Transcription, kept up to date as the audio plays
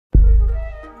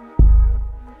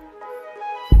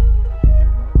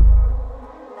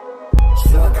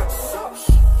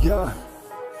Yeah,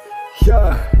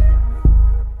 yeah.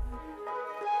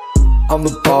 I'm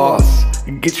the boss,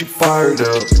 and get you fired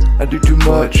up. I do too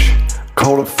much,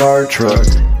 call a fire truck.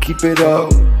 Keep it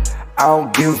up, I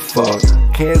don't give a fuck.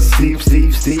 Can't sleep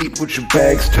with your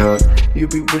bags tucked. You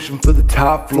be wishing for the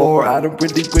top floor, I don't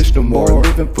really wish no more.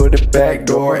 Living for the back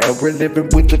door, and we're living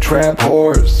with the trap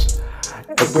whores.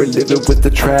 And we're living with the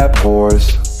trap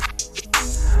whores.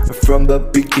 From the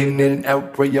beginning,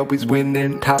 Elroy always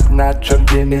winning. Top notch, I'm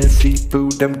dinning.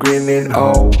 Seafood, I'm grinning.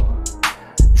 Oh,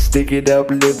 stick it up,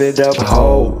 live it up,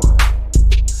 ho.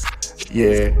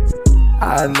 Yeah,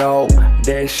 I know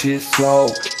that shit slow.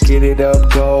 Get it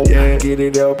up, go. Get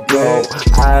it up, go.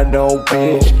 I know,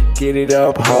 bitch. Get it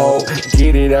up, ho.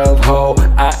 Get it up, ho.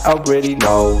 I already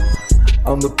know.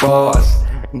 I'm the boss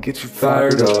and get you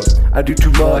fired up. I do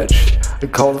too much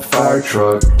and call the fire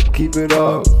truck. Keep it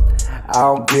up, I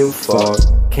don't give a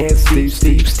fuck. Can't sleep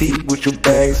with your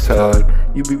bags tucked.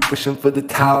 You be wishing for the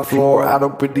top floor, I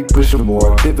don't really wish no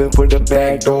more. Living for the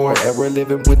back door, and we're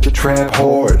living with the trap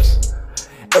whores.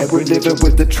 And we're living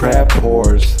with the trap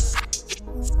whores.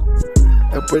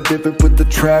 And we're living with the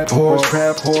trap whores,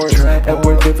 trap whores. And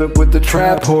we're living with the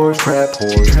trap whores, trap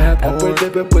whores. And we're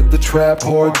living with the trap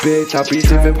whore, bitch. I be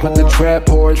living with the trap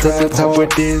whores. That's how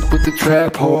it is with the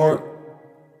trap whore.